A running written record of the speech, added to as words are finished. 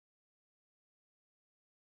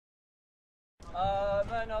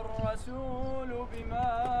آمن الرسول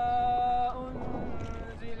بما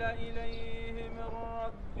أنزل إليه من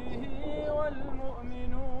ربه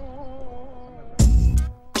والمؤمنون.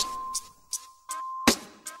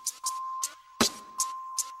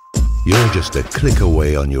 You're just a click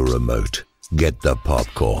away on your remote. Get the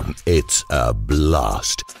popcorn. It's a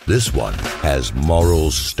blast. This one has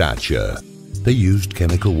moral stature. They used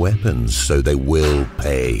chemical weapons, so they will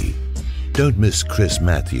pay. Don't miss Chris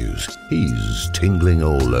Matthews. He's tingling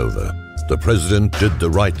all over. The president did the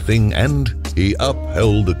right thing and he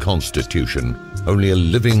upheld the Constitution. Only a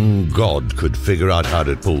living God could figure out how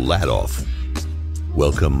to pull that off.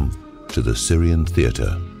 Welcome to the Syrian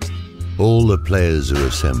theater. All the players are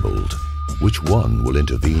assembled. Which one will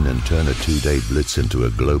intervene and turn a 2-day blitz into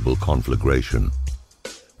a global conflagration?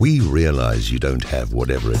 We realize you don't have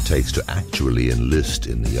whatever it takes to actually enlist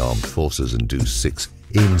in the armed forces and do 6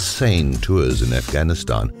 insane tours in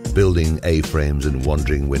Afghanistan, building A-frames and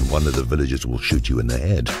wondering when one of the villagers will shoot you in the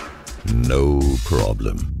head. No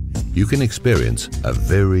problem. You can experience a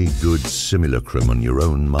very good simulacrum on your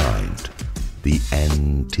own mind. The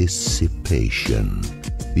anticipation,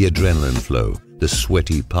 the adrenaline flow, the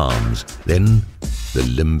sweaty palms, then the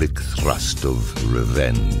limbic thrust of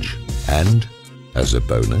revenge. And, as a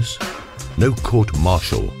bonus, no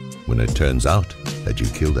court-martial when it turns out that you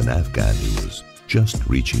killed an Afghan who was just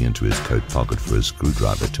reaching into his coat pocket for a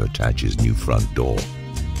screwdriver to attach his new front door.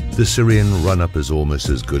 The Syrian run-up is almost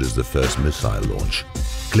as good as the first missile launch.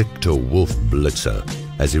 Click to Wolf Blitzer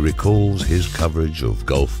as he recalls his coverage of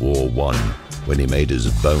Gulf War I when he made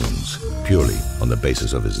his bones purely on the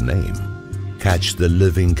basis of his name. Catch the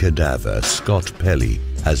living cadaver, Scott Pelley,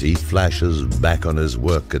 as he flashes back on his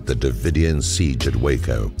work at the Davidian siege at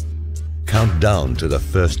Waco. Count down to the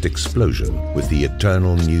first explosion with the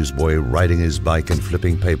eternal newsboy riding his bike and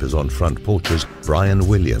flipping papers on front porches, Brian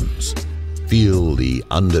Williams. Feel the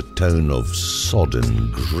undertone of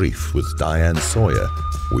sodden grief with Diane Sawyer,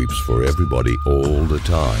 weeps for everybody all the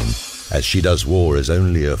time, as she does war as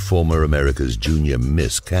only a former America's Junior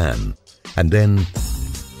Miss can. And then,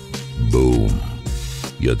 boom,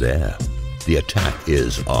 you're there. The attack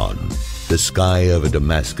is on. The sky over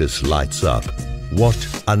Damascus lights up.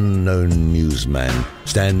 What unknown newsman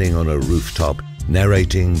standing on a rooftop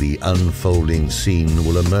narrating the unfolding scene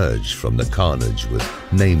will emerge from the carnage with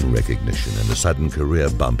name recognition and a sudden career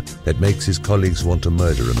bump that makes his colleagues want to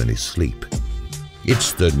murder him in his sleep?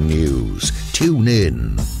 It's the news. Tune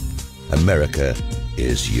in. America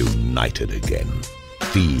is united again.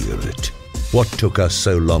 Feel it. What took us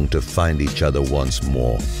so long to find each other once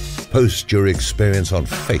more? Post your experience on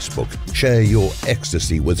Facebook. Share your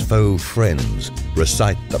ecstasy with faux friends.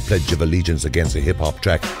 Recite the Pledge of Allegiance against a hip-hop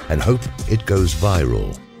track and hope it goes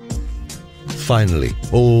viral. Finally,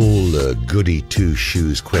 all the goody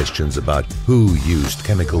two-shoes questions about who used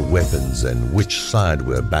chemical weapons and which side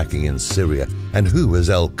we're backing in Syria and who was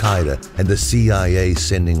Al-Qaeda and the CIA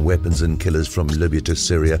sending weapons and killers from Libya to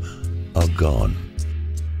Syria are gone.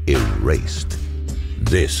 Erased.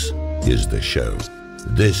 This is the show.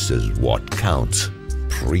 This is what counts.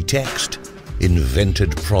 Pretext?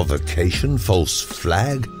 Invented provocation? False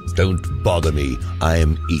flag? Don't bother me. I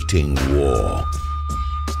am eating war.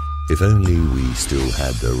 If only we still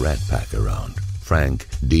had the Rat Pack around. Frank,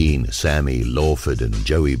 Dean, Sammy, Lawford and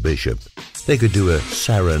Joey Bishop. They could do a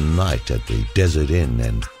sarin night at the Desert Inn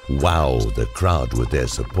and wow the crowd with their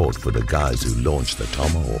support for the guys who launched the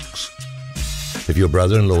Tomahawks. If your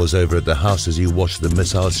brother-in-law's over at the house as you watch the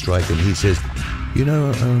missile strike and he says, you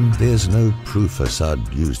know, there's no proof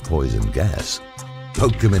Assad used poison gas,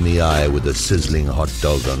 poke him in the eye with a sizzling hot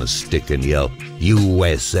dog on a stick and yell,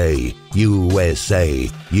 USA, USA,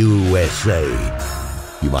 USA.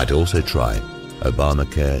 You might also try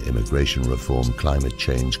Obamacare, immigration reform, climate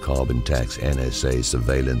change, carbon tax, NSA,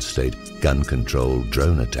 surveillance state, gun control,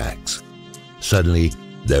 drone attacks. Suddenly,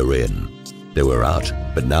 they're in. They were out,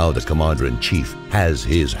 but now the Commander-in-Chief has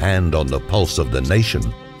his hand on the pulse of the nation.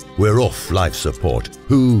 We're off life support.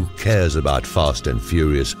 Who cares about Fast and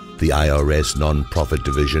Furious, the IRS non-profit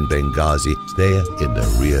division Benghazi? They're in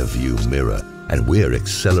the rear-view mirror, and we're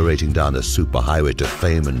accelerating down the superhighway to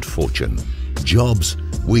fame and fortune. Jobs,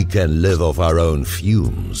 we can live off our own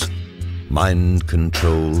fumes.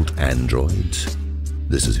 Mind-controlled androids?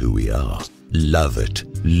 This is who we are. Love it,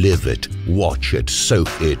 live it, watch it, soak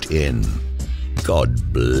it in.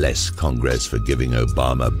 God bless Congress for giving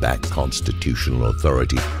Obama back constitutional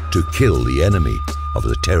authority to kill the enemy of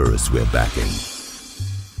the terrorists we're backing.